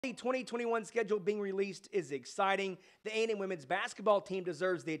The 2021 schedule being released is exciting. The A&M women's basketball team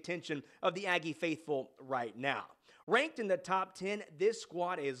deserves the attention of the Aggie faithful right now. Ranked in the top 10, this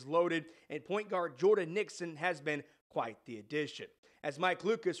squad is loaded, and point guard Jordan Nixon has been quite the addition. As Mike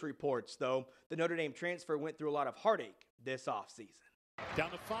Lucas reports, though, the Notre Dame transfer went through a lot of heartache this offseason. Down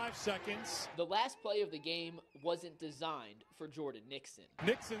to 5 seconds. The last play of the game wasn't designed for Jordan Nixon.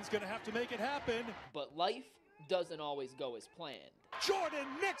 Nixon's going to have to make it happen. But life doesn't always go as planned. Jordan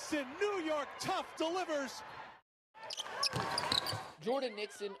Nixon, New York Tough, delivers. Jordan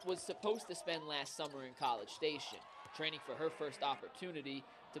Nixon was supposed to spend last summer in College Station, training for her first opportunity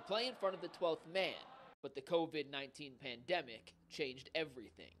to play in front of the 12th man. But the COVID-19 pandemic changed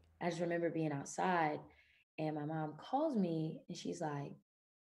everything. I just remember being outside, and my mom calls me, and she's like,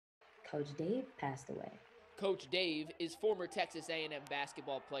 Coach Dave passed away. Coach Dave is former Texas A&M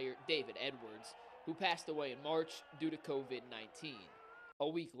basketball player David Edwards, who passed away in March due to COVID-19. A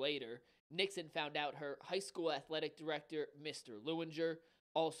week later, Nixon found out her high school athletic director, Mr. Lewinger,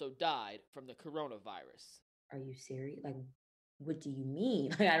 also died from the coronavirus. Are you serious? Like, what do you mean?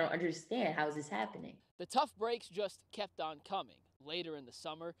 Like, I don't understand. How is this happening? The tough breaks just kept on coming. Later in the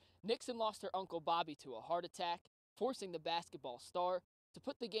summer, Nixon lost her uncle Bobby to a heart attack, forcing the basketball star to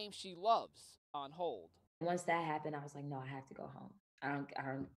put the game she loves on hold. Once that happened, I was like, no, I have to go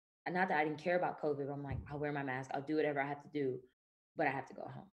home. Not that I didn't care about COVID, but I'm like, I'll wear my mask. I'll do whatever I have to do, but I have to go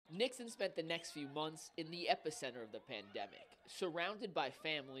home. Nixon spent the next few months in the epicenter of the pandemic, surrounded by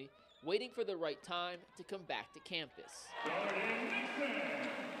family, waiting for the right time to come back to campus.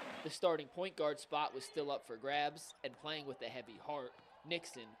 The starting point guard spot was still up for grabs, and playing with a heavy heart,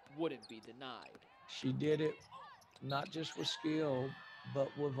 Nixon wouldn't be denied. She did it not just with skill, but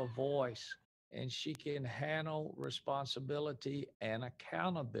with a voice. And she can handle responsibility and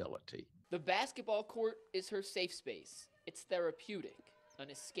accountability. The basketball court is her safe space. It's therapeutic, an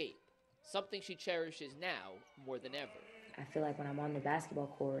escape, something she cherishes now more than ever. I feel like when I'm on the basketball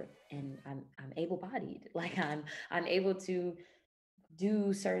court and I'm able-bodied, like I'm able to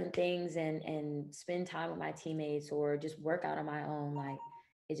do certain things and spend time with my teammates or just work out on my own. Like,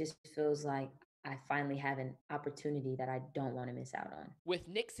 it just feels like I finally have an opportunity that I don't want to miss out on. With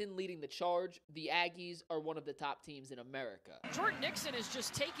Nixon leading the charge, the Aggies are one of the top teams in America. Jordan Nixon is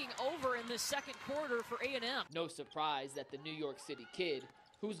just taking over in this second quarter for A&M. No surprise that the New York City kid,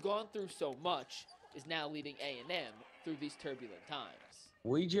 who's gone through so much, is now leading A&M through these turbulent times.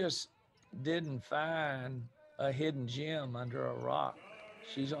 We just didn't find a hidden gem under a rock.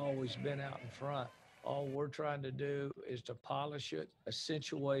 She's always been out in front. All we're trying to do is to polish it,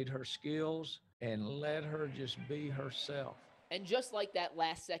 accentuate her skills, and let her just be herself. And just like that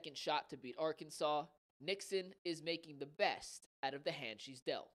last-second shot to beat Arkansas, Nixon is making the best out of the hand she's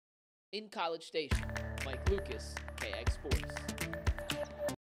dealt. In College Station, Mike Lucas, KX Sports.